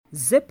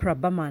Tzeporah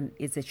Berman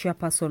is the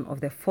chairperson of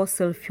the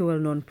Fossil Fuel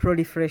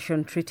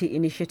Non-Proliferation Treaty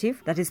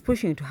Initiative that is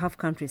pushing to have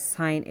countries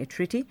sign a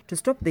treaty to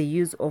stop the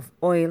use of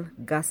oil,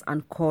 gas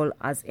and coal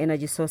as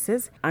energy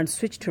sources and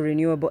switch to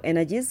renewable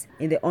energies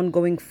in the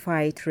ongoing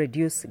fight to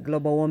reduce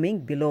global warming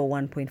below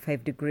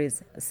 1.5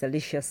 degrees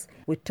Celsius.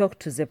 We talked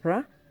to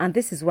Tzeporah, and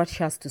this is what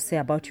she has to say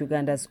about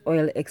Uganda's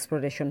oil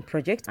exploration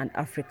project and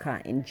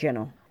Africa in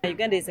general.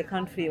 Uganda is a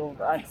country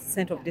at the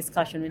center of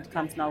discussion when it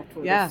comes now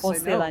to the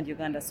fossil and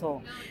Uganda.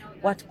 So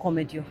what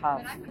comment you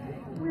have?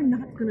 We're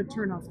not going to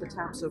turn off the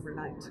taps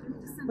overnight.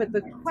 But the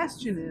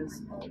question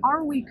is,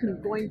 are we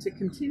going to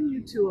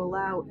continue to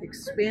allow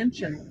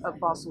expansion of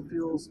fossil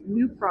fuels,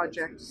 new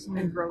projects,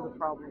 and grow the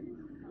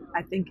problem?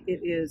 I think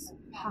it is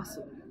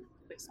possible.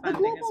 The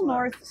global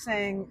north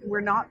saying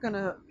we're not going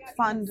to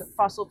fund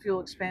fossil fuel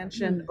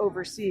expansion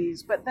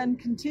overseas, but then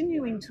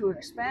continuing to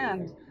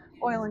expand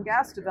oil and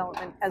gas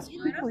development as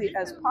quickly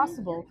as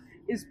possible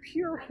is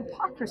pure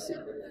hypocrisy.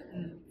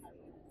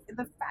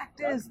 The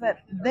fact is that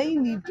they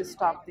need to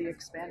stop the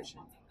expansion.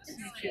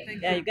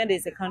 Yeah, Uganda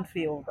is a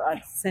country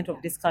at the center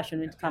of discussion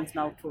when it comes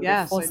now to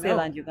the fossil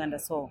and Uganda.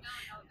 So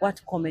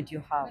what comment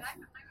you have?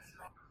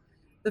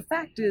 The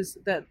fact is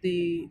that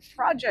the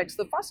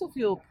fossil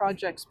fuel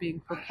projects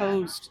being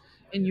proposed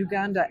in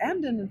Uganda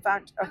and in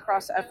fact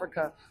across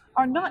Africa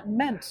are not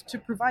meant to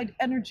provide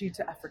energy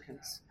to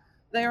Africans.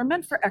 They are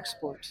meant for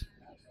export,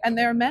 and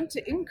they are meant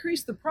to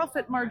increase the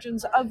profit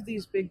margins of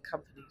these big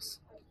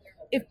companies.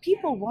 If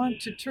people want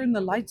to turn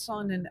the lights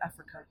on in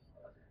Africa,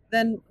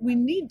 then we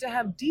need to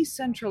have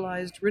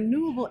decentralized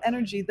renewable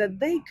energy that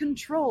they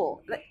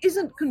control, that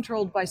isn't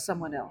controlled by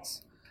someone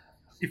else.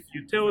 If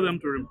you tell them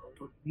to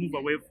move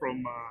away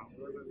from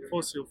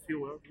fossil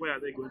fuel, where are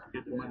they going to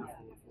get the money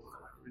for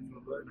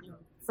renewable energy?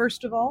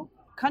 First of all,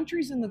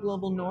 countries in the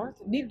global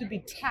north need to be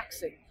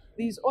taxing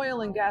these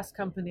oil and gas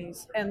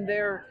companies and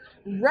their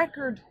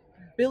record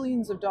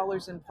billions of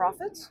dollars in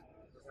profits,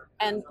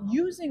 and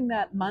using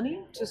that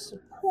money to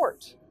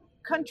support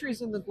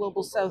countries in the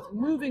global south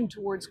moving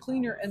towards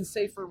cleaner and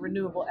safer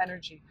renewable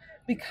energy,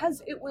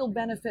 because it will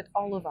benefit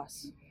all of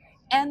us,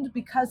 and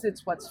because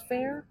it's what's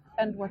fair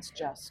and what's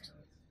just.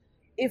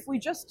 If we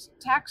just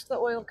taxed the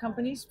oil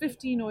companies,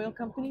 15 oil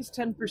companies,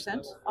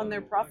 10% on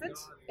their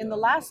profits, in the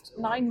last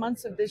 9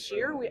 months of this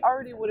year, we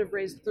already would have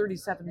raised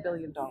 $37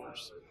 billion.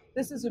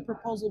 This is a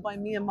proposal by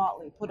Mia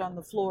Motley put on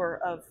the floor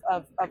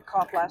of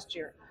COP last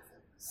year.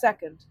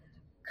 Second,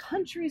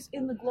 countries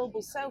in the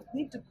global south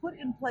need to put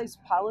in place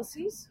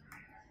policies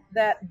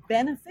that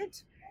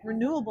benefit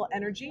renewable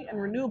energy and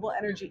renewable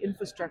energy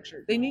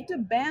infrastructure. They need to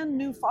ban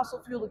new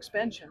fossil fuel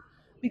expansion,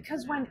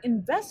 because when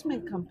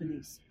investment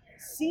companies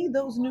see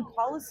those new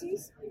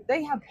policies,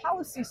 they have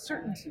policy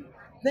certainty.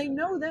 They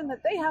know then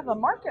that they have a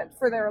market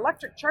for their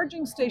electric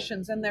charging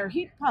stations and their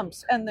heat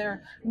pumps and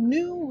their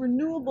new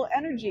renewable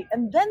energy,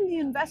 and then the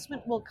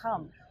investment will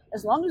come.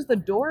 As long as the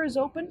door is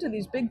open to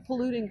these big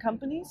polluting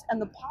companies and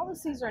the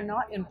policies are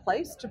not in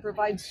place to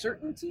provide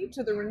certainty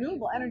to the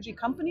renewable energy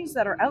companies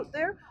that are out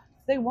there,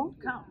 they won't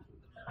come.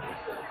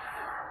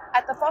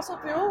 At the Fossil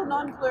Fuel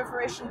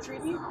Non-Proliferation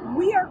Treaty,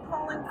 we are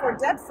calling for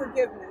debt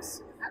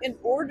forgiveness in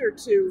order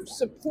to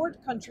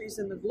support countries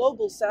in the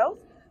global south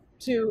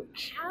to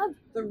have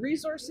the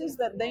resources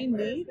that they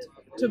need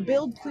to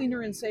build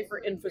cleaner and safer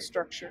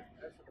infrastructure.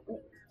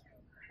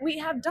 We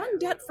have done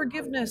debt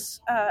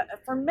forgiveness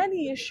for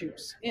many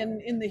issues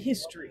in the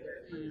history,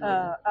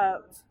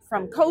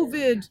 from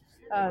COVID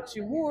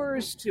to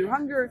wars to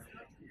hunger.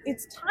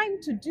 It's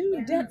time to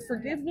do debt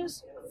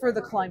forgiveness for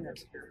the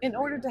climate in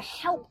order to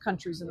help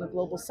countries in the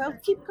global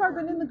south keep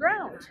carbon in the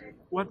ground.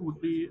 What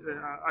would be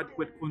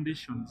adequate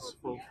conditions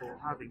for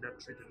having that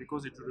treaty?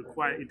 Because it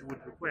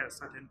would require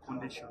certain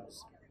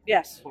conditions.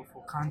 Yes. For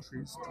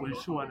countries to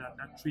ensure that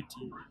that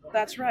treaty.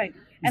 That's right.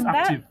 Is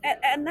active.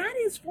 That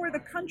is for the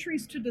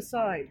countries to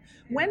decide.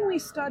 When we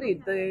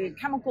studied the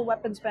Chemical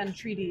Weapons Ban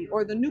Treaty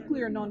or the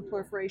Nuclear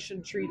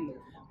Non-Proliferation Treaty,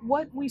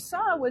 what we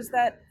saw was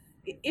that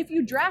if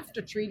you draft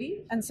a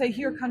treaty and say,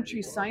 here,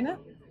 countries sign it,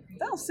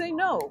 they'll say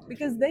no,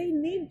 because they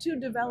need to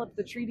develop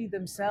the treaty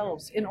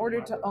themselves in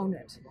order to own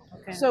it.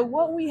 Okay. So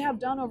what we have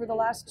done over the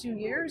last 2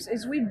 years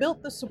is we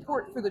built the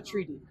support for the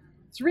treaty.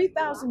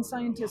 3,000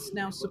 scientists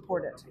now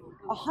support it.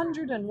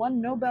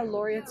 101 Nobel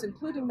laureates,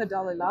 including the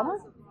Dalai Lama,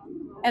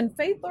 and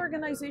faith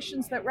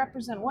organizations that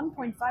represent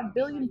 1.5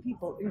 billion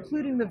people,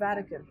 including the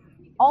Vatican,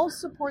 all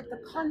support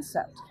the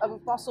concept of a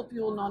fossil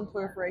fuel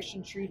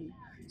non-proliferation treaty.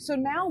 So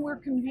now we're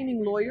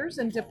convening lawyers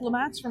and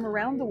diplomats from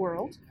around the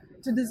world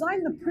to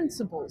design the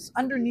principles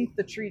underneath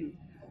the treaty.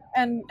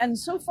 And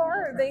so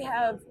far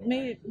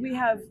we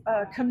have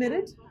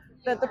committed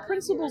that the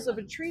principles of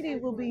a treaty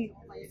will be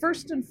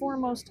first and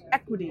foremost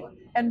equity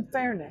and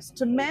fairness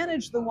to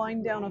manage the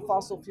wind down of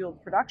fossil fuel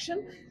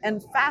production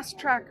and fast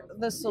track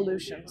the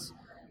solutions.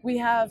 We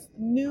have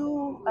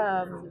new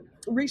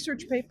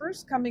research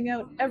papers coming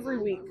out every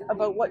week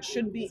about what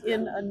should be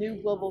in a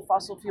new global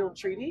fossil fuel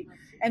treaty.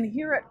 And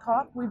here at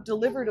COP, we've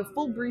delivered a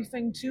full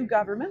briefing to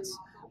governments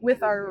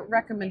with our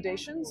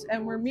recommendations,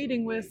 and we're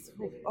meeting with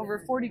over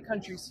 40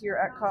 countries here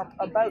at COP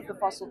about the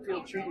fossil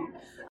fuel treaty.